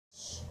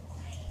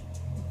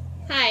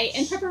Hi,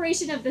 in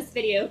preparation of this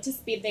video to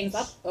speed things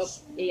up, a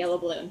yellow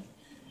balloon.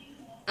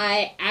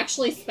 I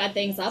actually sped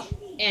things up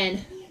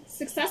and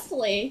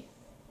successfully,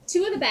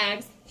 2 of the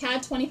bags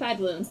had 25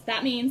 balloons.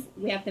 That means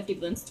we have 50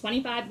 balloons.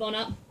 25 blown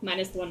up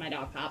minus the one my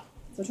dog popped,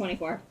 so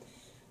 24.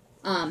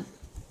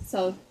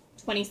 So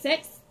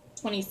 26,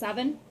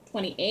 27,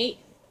 28,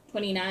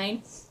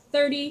 29,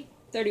 30,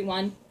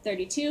 31,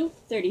 32,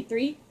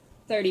 33,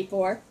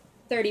 34,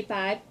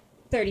 35,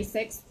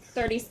 36,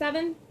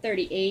 37,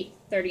 38,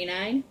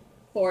 39,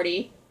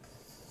 40,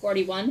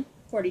 41,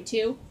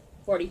 42,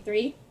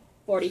 43,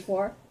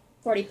 44,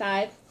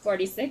 45,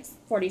 46,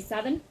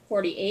 47,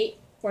 48,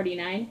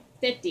 49,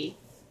 50.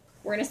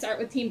 We're going to start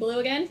with Team Blue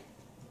again,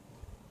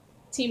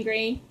 Team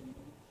Green,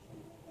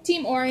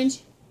 Team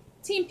Orange,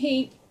 Team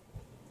Pink,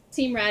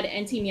 Team Red,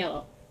 and Team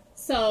Yellow.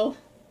 So,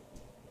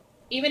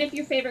 even if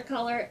your favorite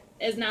color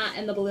is not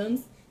in the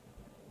balloons,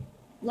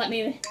 let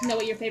me know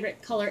what your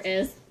favorite color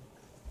is.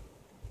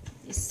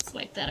 Just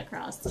swipe that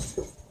across.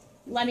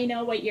 Let me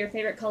know what your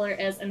favorite color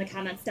is in the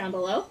comments down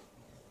below.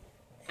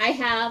 I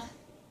have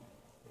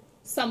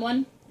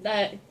someone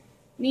that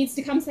needs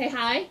to come say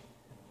hi.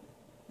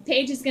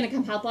 Paige is going to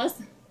come help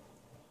us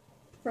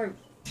for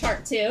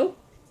part 2.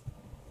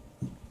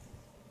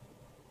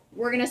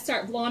 We're going to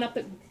start blowing up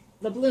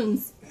the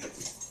balloons.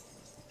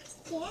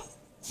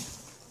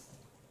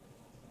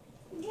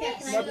 Yeah.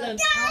 More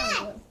balloons.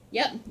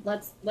 Yep,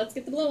 let's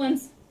get the blue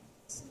ones.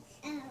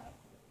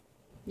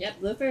 Yep,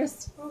 blue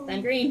first,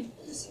 then green.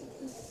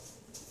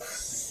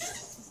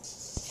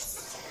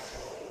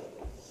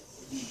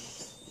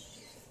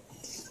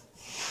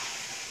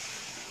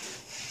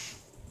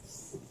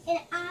 And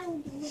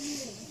I'm blue.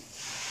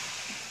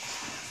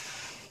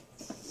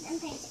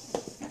 And pink.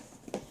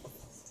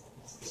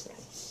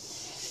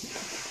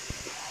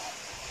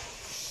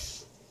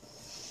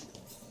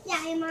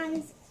 Yeah, your mom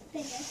is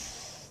bigger.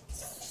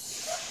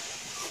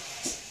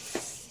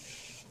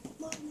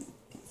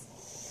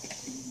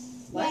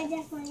 What? Yeah,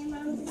 definitely your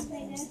mom is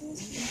bigger.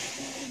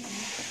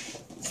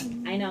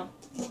 I know.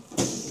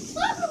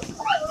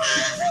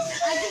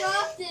 I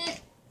dropped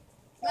it.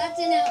 That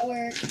did not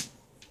work.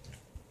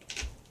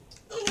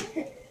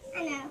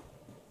 I know.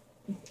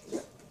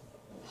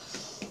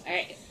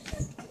 Alright.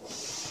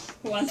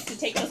 Who wants to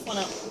take this one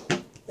up?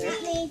 There.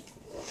 Not me.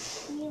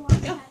 You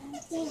want Go.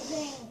 that. Team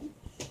green.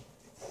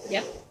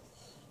 Yep.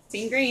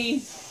 Team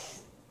green.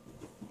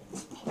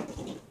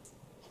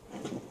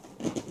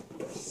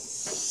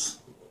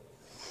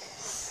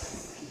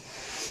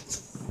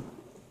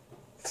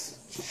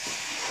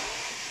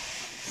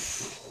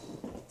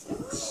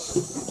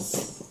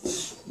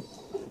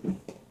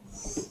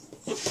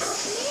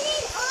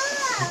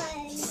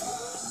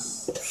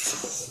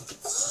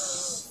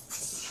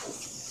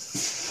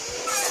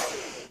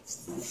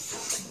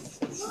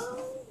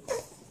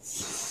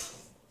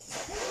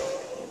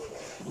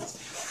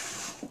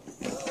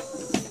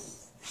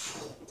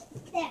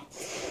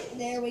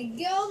 There we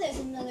go. There's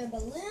another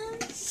balloon.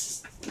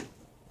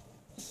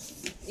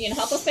 You gonna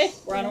help us, babe?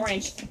 We're on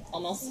orange.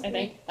 Almost, I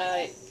think.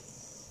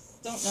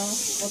 Don't know.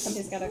 Well,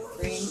 somebody's got a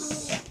green.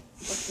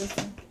 What's this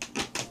one?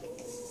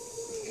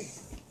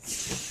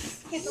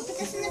 Here, go put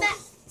this in the back.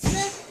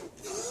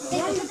 They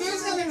haven't been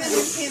on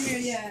the camera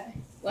yet.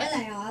 What? Yeah,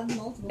 they have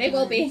multiple. They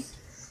will be.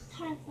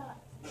 I thought.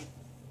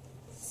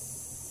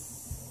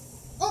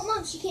 Oh,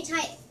 Mom, she can't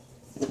tie it.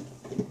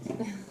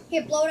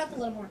 Here, blow it up a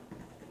little more.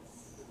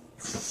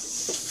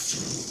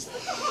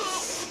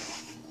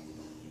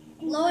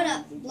 Blow it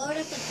up. Blow it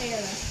up the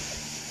fair.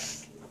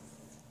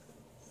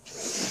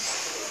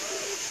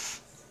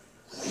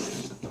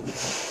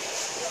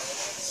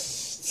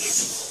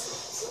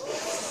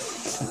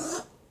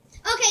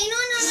 Okay,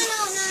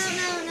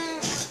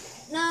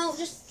 no,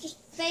 just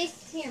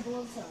face here,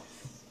 below the top.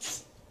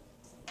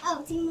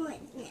 Oh, team one.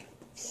 Yeah.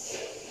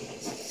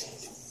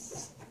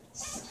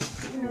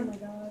 Oh my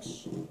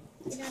gosh.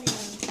 Get out of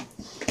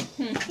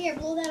here. Here,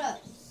 blow that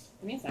up.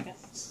 Give me a second.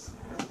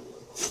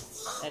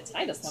 I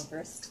tie this one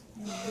first.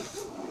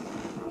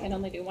 I can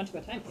only do one to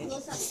a time, Paige. Blow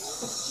it up.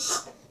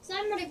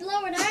 Somebody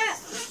blow it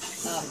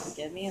up.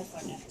 Give me a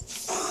second.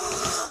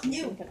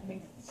 No.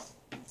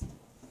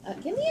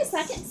 Give me a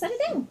second. Set it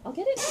down. I'll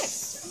get it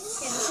next.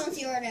 Okay, this one's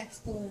your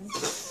next balloon.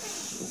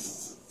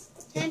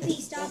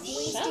 Tempe, stop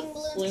wasting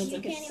balloons. You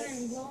can't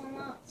even blow them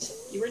up.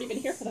 You weren't even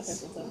here for the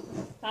first one.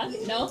 Huh?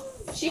 No?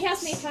 She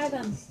has me tie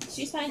them.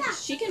 She's fine.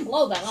 She can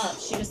blow them up.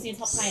 She just needs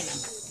help tying them.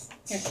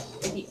 Here,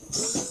 Izzy.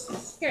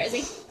 Here,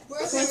 Izzy. We're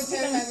okay with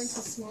her having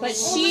to small. But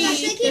Oh my gosh,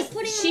 they keep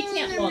putting she them in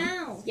can't their blow them.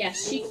 mouth. Yeah,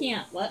 she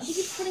can't. What? She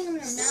keeps putting them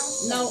in her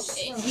mouth. No,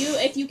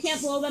 if you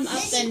can't blow them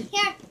up, then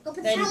Here, go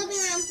put then- the living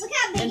room. Look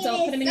how big then it don't is.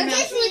 put them in your That's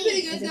mouth. actually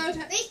pretty good though.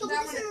 Wait, go put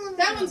this in the living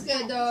That room. one's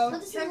good though. Put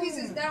this in the Tempe's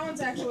living room. that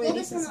one's actually Pull a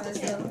this decent one up size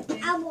too. though.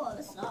 I'll blow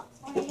this up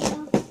for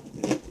you.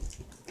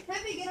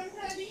 Tempe, get them to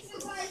a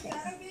decent size.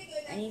 That'll be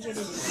good. I need you to do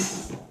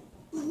this.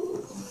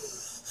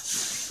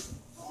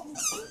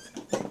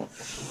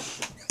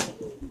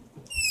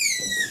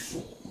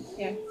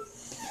 Here.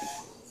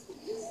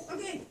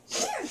 Okay,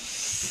 here.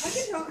 I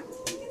can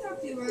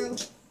talk to you, bro.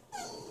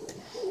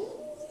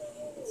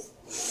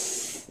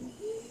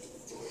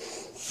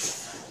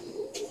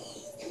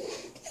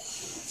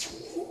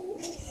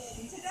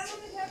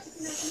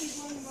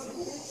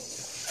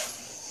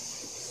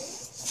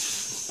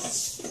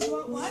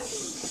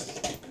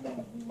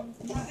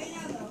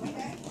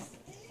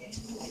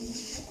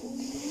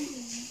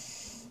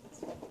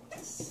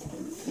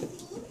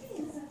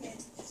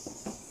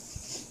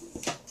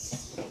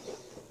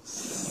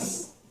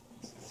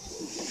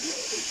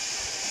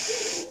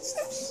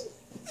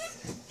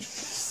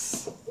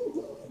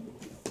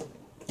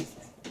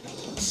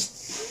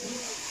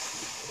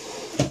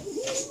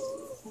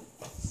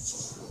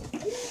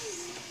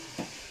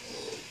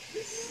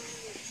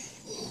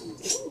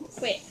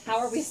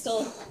 we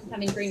still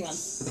having green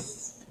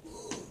ones?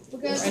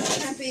 Because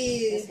Right.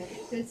 Happy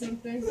did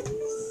something.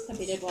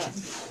 Somebody did what?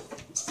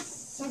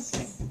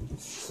 Something.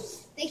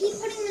 They keep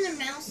putting them in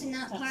their mouths and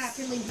not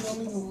properly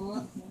blowing them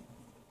up.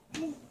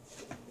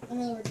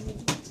 In other words,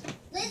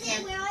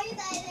 Lizzie, where are you,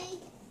 baby?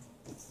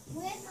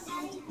 Where's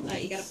my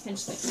daddy? You gotta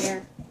pinch the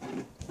air.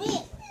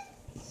 Hey,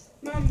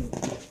 Mom,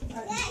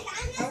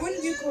 I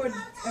want to record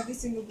every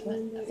single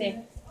balloon. that we Okay.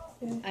 have.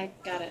 Yeah. I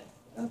got it.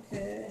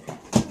 Okay.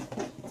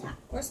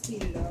 Or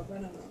speed it up, I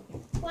don't know.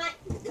 what?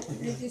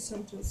 Maybe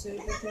some to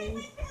save the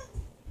thing.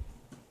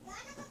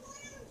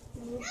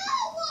 No,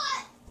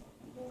 what?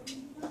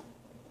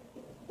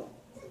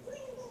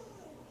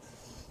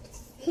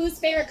 Whose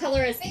favorite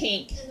color is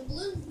pink? the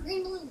balloon,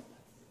 green balloon.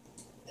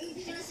 Are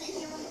you gonna sit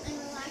here and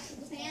relax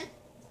with the fan?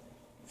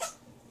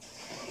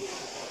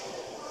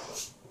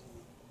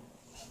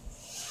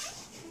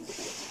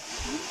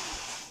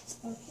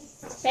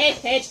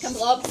 Paige, come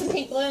blow up some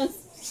pink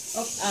balloons.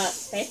 Oh,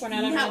 Paige, we're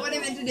not on. Not what I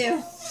meant to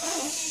do.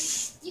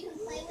 You can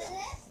play with it.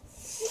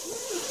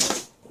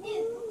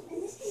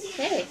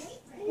 Hey,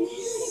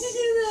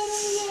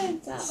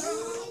 Stop. stop.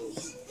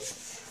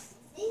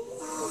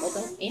 Well,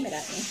 don't aim it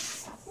at me.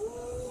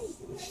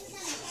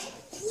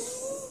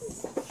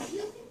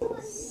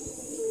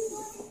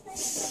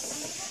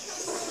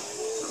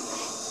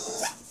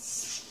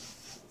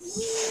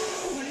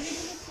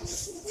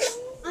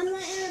 I'm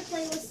letting her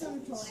play with some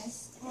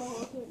toys.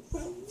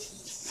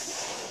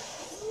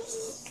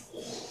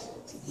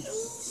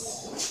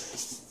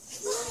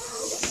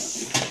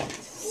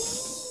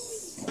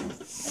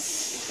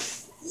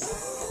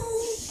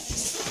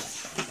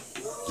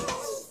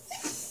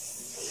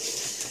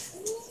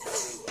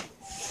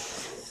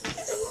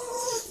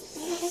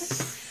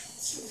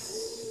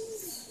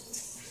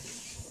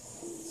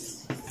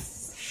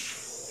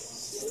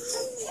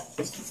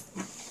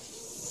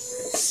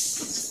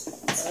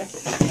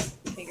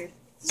 Figured.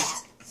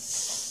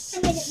 I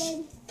made it,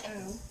 baby.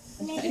 Oh.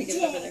 I made Trying to it. get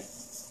it over there.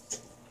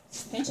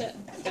 Pinch it.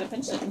 You gotta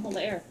pinch it and hold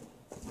the air.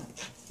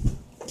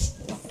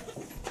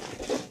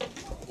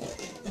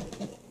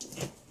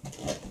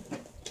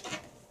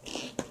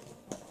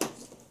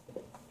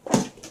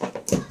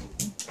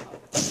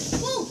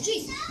 Oh,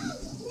 jeez.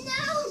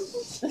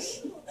 No!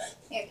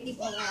 Here, can you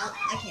blow it out?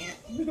 I can't.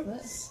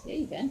 What? Yeah,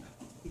 you can.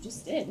 You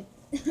just did.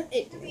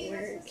 It didn't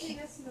work.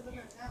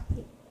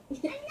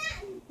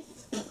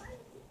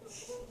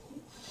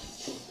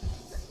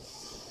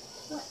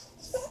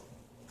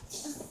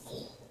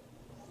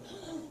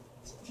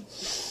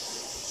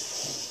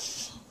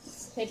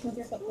 Paige, move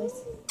your foot,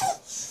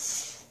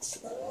 please.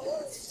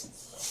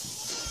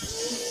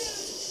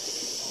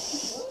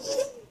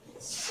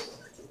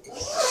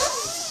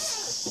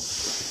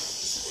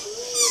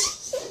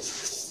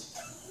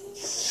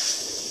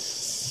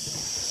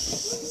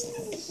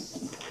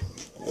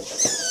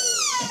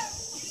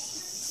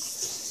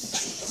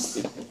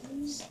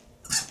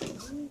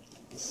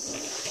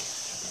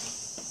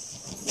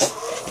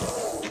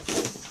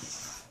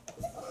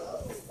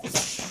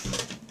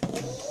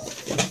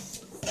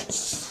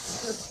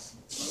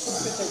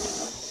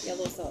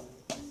 Yellow's up.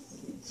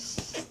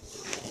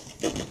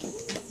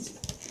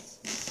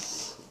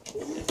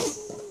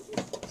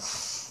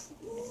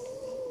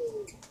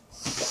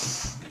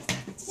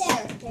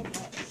 There, take it.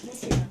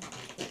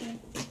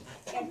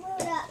 I blew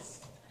it up.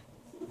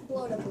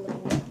 Blow it up a little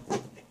bit.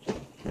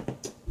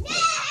 No!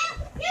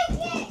 You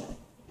can't!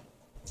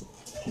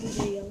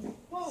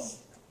 Whoa.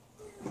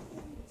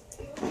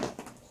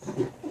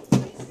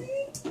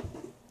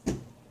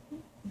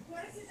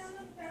 Want to sit down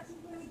on the couch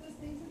and play with those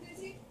things with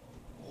Izzy?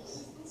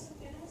 Those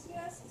animals you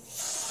asked?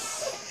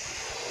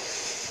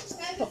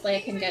 Hopefully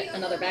I can get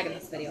another bag in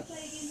this video. Play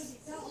a game with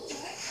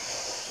yourself, right?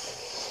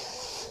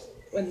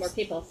 With more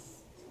people.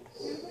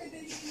 Wanna play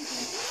baby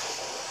Izzy?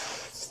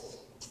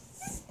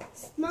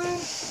 Mom,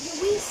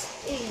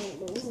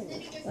 you're balloon.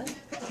 What?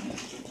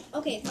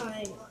 Okay,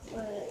 fine.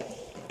 But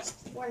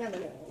we're never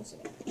doing this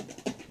again.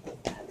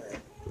 Ever.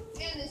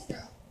 And this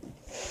girl.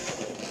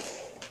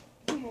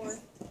 Two more.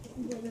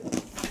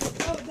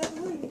 Oh, that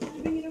balloon. Did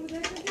you bring it over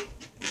there, Cookie?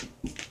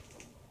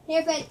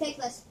 Here, Fed, take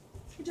this.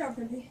 Good job,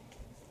 Cookie.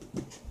 I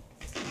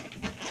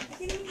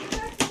can't even get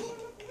back to the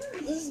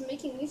balloon. This is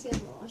making me feel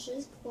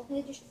nauseous. Go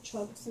ahead, just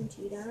chug some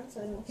tea down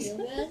so I don't feel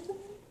good. Oh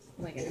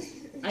my goodness.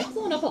 I've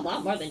blown up a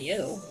lot more than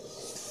you.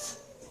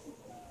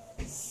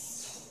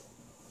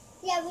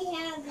 Yeah, we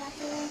have that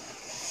one.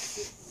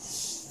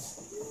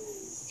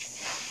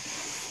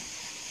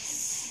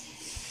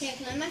 Can't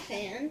climb my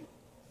fan.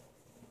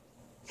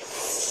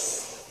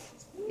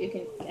 You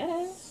can get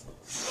it.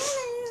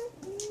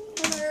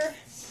 Hello.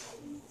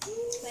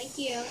 Thank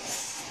you.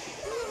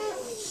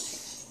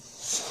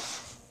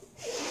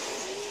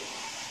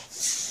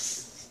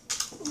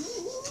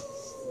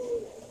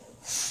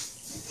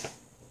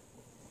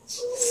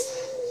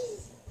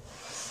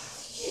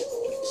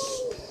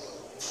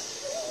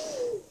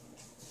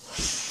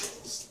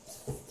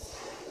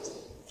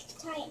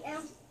 Tight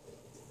now.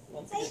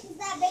 Once Face, is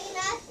that big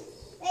enough?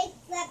 Face, is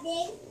that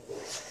big?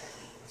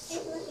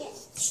 Face, look it.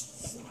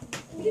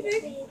 Pretty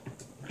big.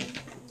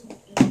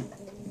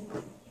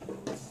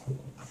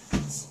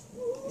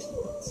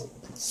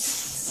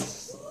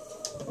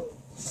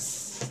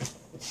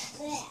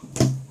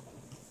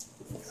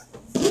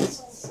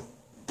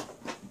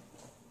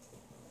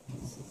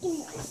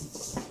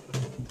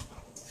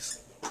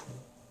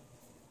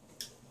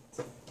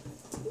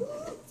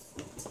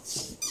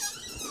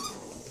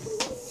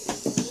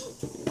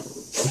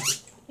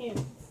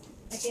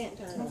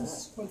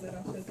 bit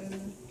off it there.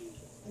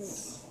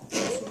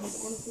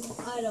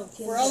 I don't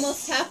care. We're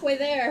almost halfway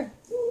there.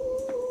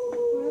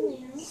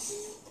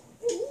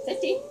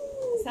 50.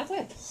 It's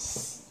halfway.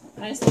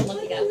 I just don't look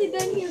I've again. only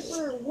been here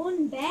for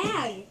one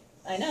bag.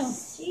 I know.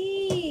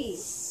 Jeez.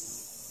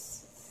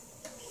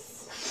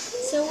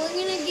 So we're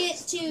gonna get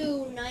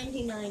to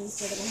 99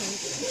 instead of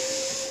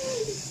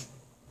 100.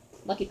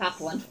 Lucky popped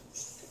one.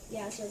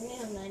 Yeah, so we're gonna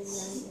have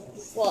 99 more.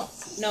 Well,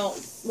 no.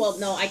 Well,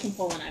 no, I can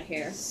pull one out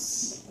here.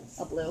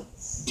 A blue. Are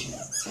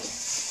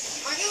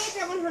you like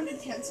at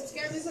 110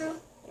 subscribers now?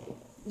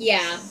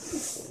 Yeah.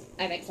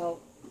 I think so.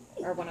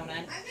 Or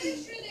 109. I'm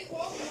pretty sure they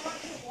won't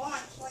want to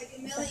watch like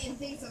a million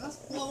things of us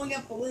blowing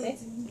up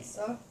balloons and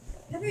stuff.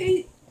 Have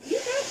you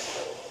have?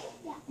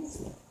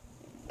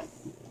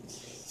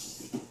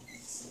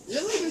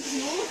 Really? Because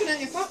you're looking at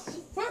your part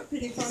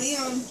pretty funny.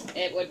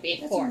 It would be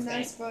That's 4. a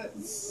nice foot.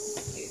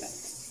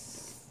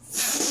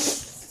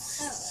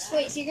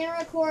 Wait, so you're gonna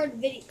record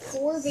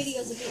 4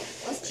 videos of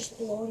us just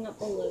blowing up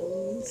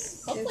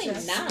balloons? Hopefully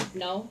Yes, yes. not.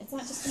 No, it's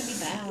not just going to be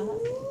bad.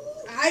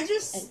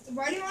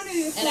 Why do you want to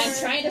do And I'm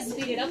trying to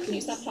speed it up. Can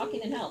you stop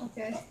talking and help?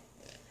 Okay.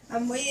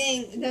 I'm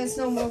waiting. There's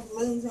no more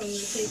balloons on the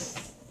table.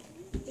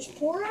 Just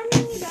pour on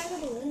me a bag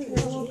of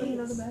balloons. I'll open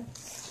another bag.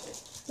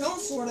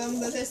 Don't sort them,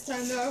 but this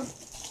time though.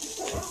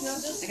 No,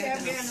 just Okay, grab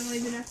come on. randomly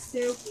the next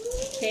two.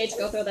 Paige,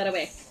 go throw that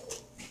away.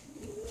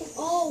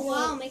 Oh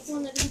wow, make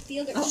one that doesn't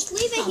feel good. Oh, Just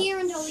leave it here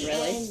until the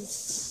really? end.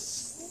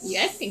 You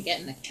guys can get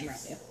in the camera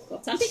too.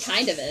 Well, something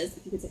kind of is.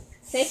 If you could say,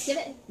 Faith, give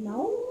it.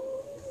 No.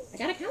 I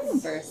gotta count them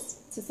first.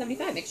 To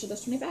 75. Make sure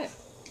there's 25.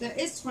 There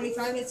is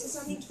 25. It's just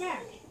on each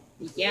bag.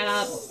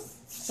 Yeah.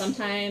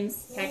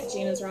 Sometimes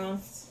packaging is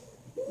wrong.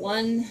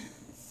 1,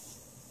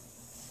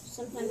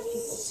 Sometimes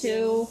people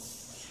 2,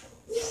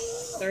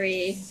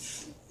 3,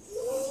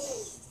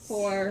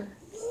 4,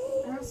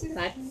 I don't see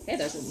 5. Hey,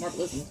 there's more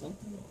blues in this one.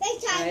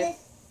 Thanks, 5. Tyler.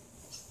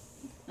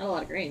 Not a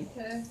lot of green.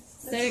 Okay.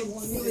 6,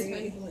 Really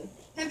tiny balloon.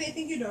 Heavy, I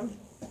think you're done.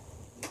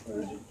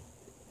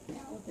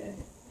 Okay.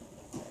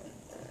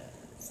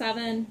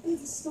 7,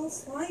 It's still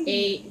slimy.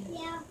 8,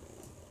 Yeah.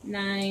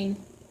 9,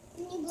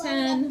 Can you blow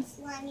 10, it up,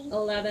 slimy?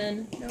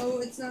 11, No,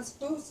 it's not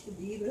supposed to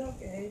be, but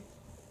okay.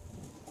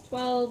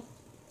 12,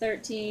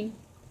 13,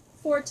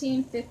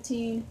 14,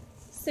 15,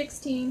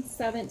 16,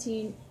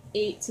 17,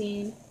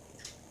 18.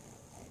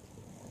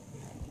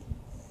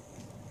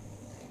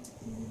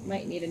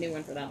 Might need a new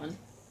one for that one.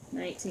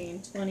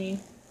 19, 20,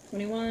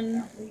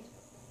 21,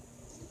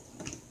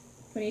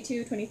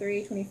 22,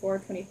 23, 24,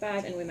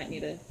 25, and we might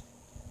need a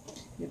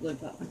new balloon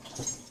for that one.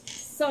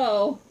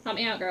 So, help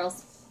me out,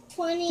 girls.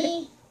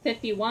 20.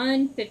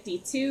 51,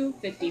 52,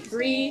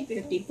 53,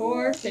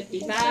 54,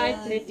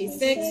 55,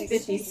 56,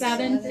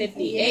 57,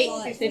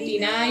 58,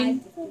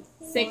 59,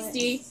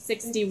 60,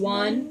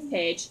 61.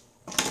 Page.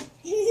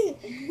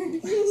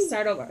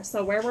 Start over.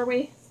 So where were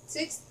we?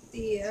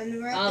 60,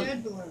 and we're at the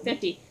red balloon.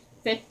 50.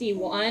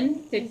 51,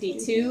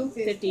 52,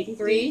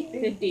 53,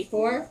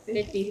 54,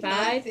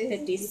 55,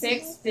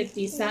 56,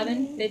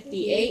 57,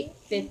 58,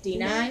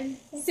 59,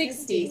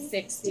 60,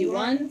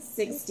 61,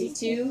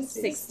 62,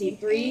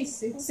 63,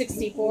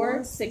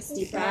 64,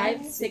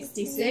 65,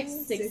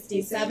 66,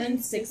 67,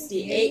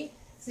 68,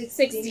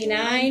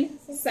 69,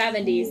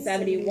 70,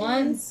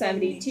 71,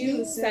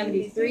 72,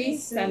 73,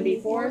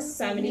 74,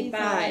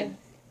 75.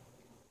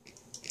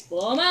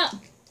 Blow them up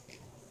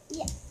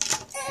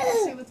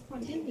See what's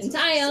funny. and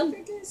tie them.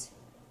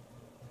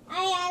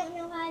 I don't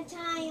know how to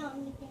tie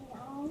anything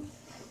else.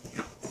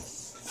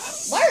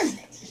 Learn.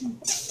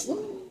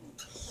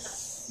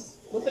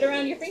 Whip it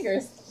around your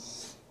fingers.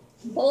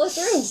 Pull it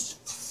through.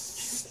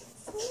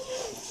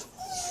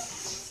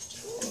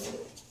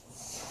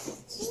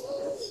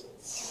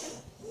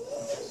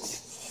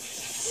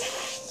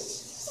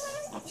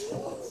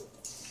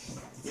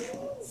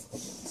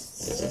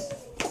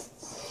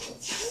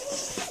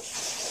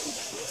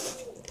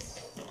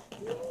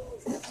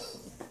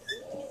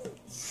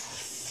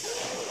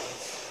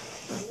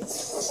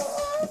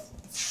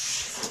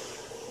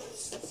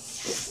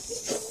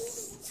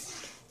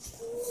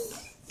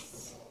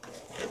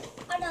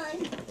 Hold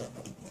on.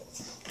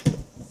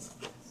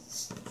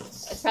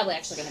 It's probably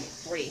actually going to be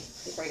 3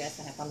 before you guys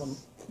can have fun with them.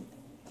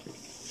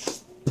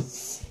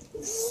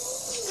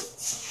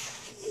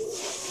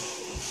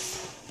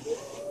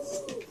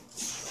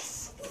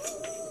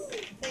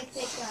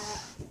 Take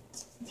that.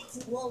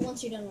 Well,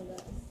 once you're done with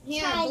that.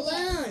 Here, Tie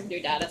balloon.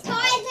 Your dad is not.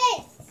 Tie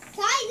this.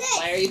 Tie this.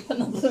 Why are you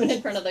putting the balloon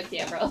in front of the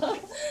camera?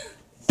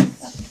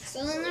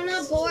 So then they're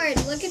not bored.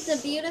 Look at the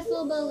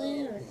beautiful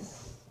balloon.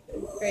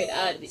 Great.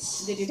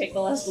 Did you take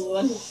the last blue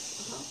one?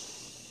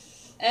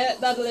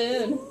 The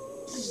balloon.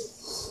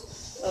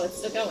 Oh, it's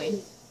still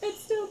going.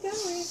 It's still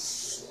going.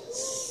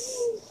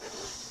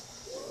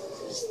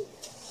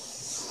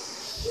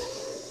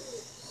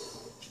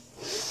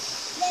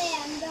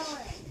 There, I'm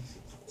done.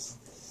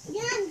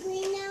 You're on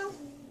green now?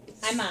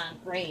 I'm on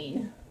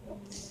green.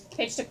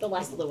 Paige took the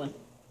last blue one.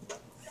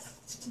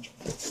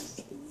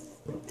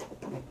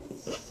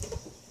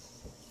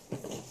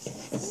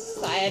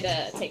 So I had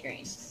to take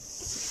green.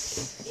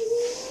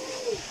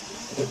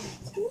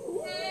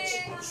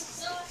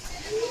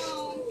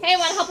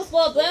 want to help us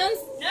blow up balloons?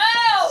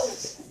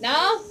 No!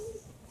 No?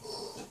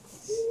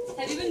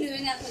 Have you been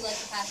doing that for like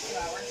the past 2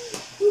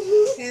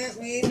 hours? Can't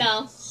we?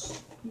 No.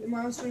 Your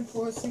mom's been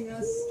forcing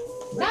us.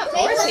 Not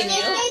Hey, forcing hey,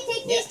 you.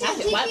 take Yeah, these, have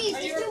to. take What? these.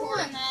 Are you Just do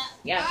recording one. that?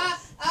 Yeah.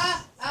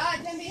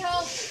 Can be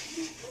helped. I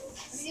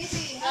mean,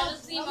 easy. That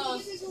is the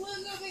most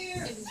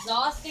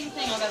exhausting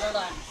thing I've ever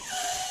done.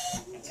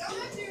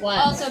 What?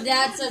 Also,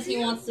 Dad says he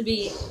wants to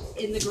be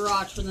in the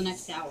garage for the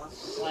next hour.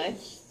 What?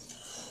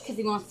 Because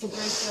he wants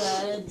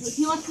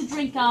to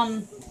drink,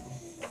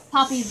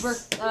 Poppy's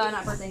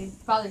not birthday,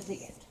 Father's Day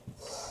gift.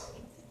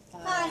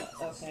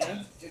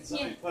 Okay. Did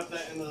somebody put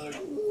that in the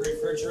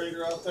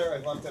refrigerator out there? I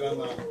left it on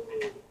the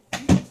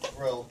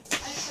grill.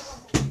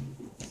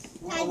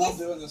 Well, I'll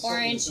do it in a second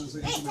Orange. as soon as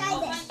they Hey, get try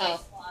me. this.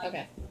 Oh,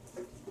 okay.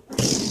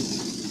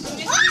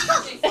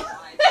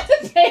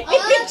 Paige,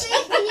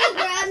 can you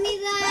grab me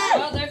that?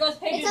 Oh, there goes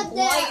Paige's It's up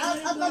there,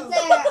 light. up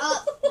there,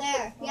 up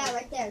there. Yeah,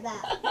 right there,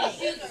 that.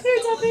 Here,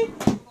 Tuppy.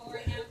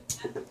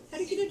 How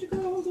did you get to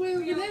go all the way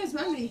over there? Is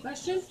my main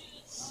question.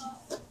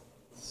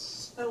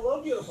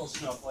 Hello, beautiful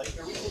snowflake.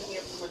 Are we taking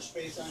up too much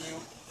space on you?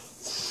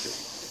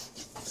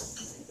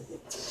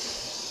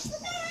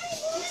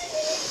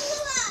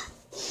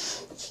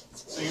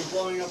 So you're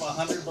blowing up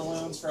 100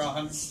 balloons for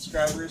 100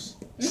 subscribers?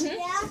 Mm-hmm.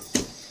 Yeah.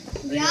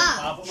 Are you Yeah.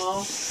 gonna pop them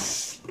all?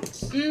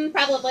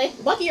 Probably.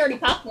 Lucky already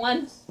popped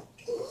one.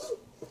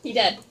 He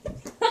did.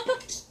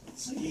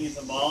 So you get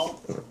the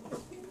ball?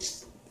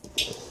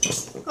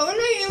 Go in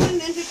my room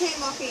and entertain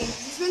Lucky.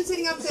 He's been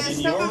sitting up there In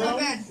stuck your on my room?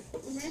 bed.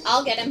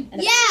 I'll get him.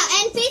 Yeah,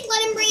 and Faith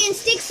let him bring in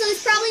sticks, so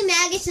there's probably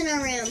maggots in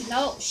our room.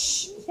 No,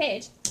 shh,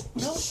 Paige.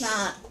 No, it's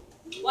not.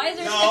 Why is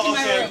there a stick in No,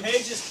 my okay. room?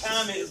 Paige's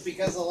comment is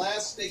because the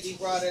last stick he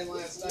brought in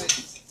last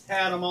night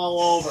had them all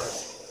over.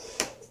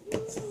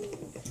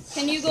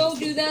 Can you go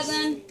do that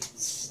then?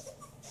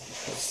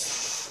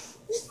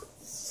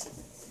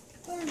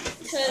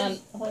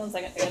 Because Hold on a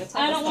second. I gotta type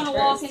I this don't want to stuff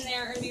walk first. in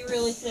there and be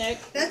really sick.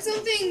 That's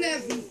something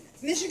that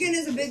Michigan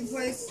is a big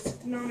place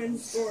known in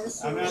stores.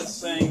 So I'm not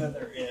saying that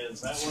there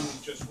is. That one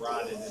just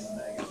rotted in the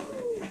bag.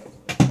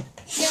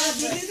 yeah,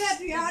 if you do that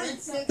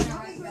 306.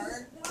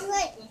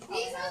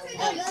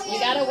 You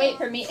gotta wait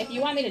for me. If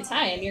you want me to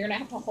tie him, you're gonna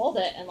have to hold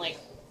it and like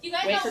You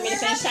guys wait know for me to what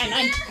finish we're time.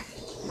 having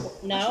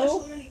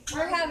No,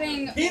 We're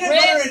having Peanut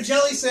butter and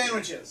jelly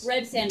sandwiches.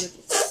 rib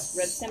sandwiches.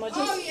 rib sandwiches.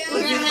 Oh, yeah.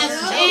 We're gonna have,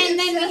 and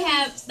then we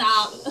have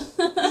stop.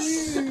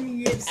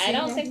 I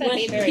don't think that'd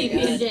be very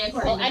With good. Dick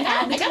right Well, I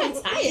now.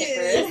 gotta tie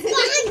it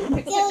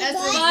first.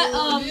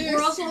 But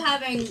we're also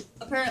having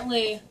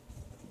apparently.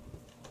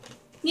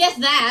 Yes,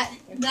 that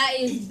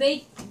is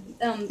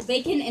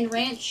bacon and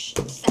ranch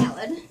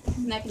salad,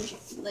 mac and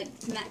cheese,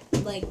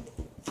 like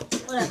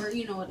whatever,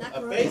 you know what.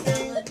 A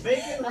bacon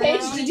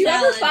Paige, did you ever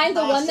Salad. find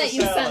the one that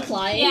you Pasta sent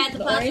flying? Yeah, it's a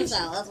the pasta orange?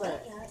 salad. That's what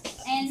it is.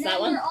 And Is then that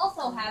one? we're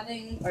also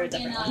having Or a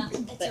different one?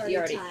 That you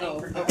already. tied. Oh,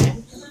 okay.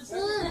 It's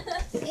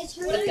It's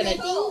hurting gonna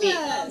my beep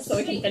fingers. so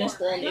we can finish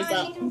blowing these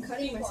up. I'm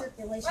cutting my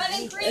circulation.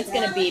 Running cream It's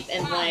gonna for beep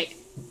in us. like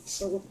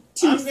 2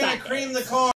 I'm gonna seconds. cream the corn.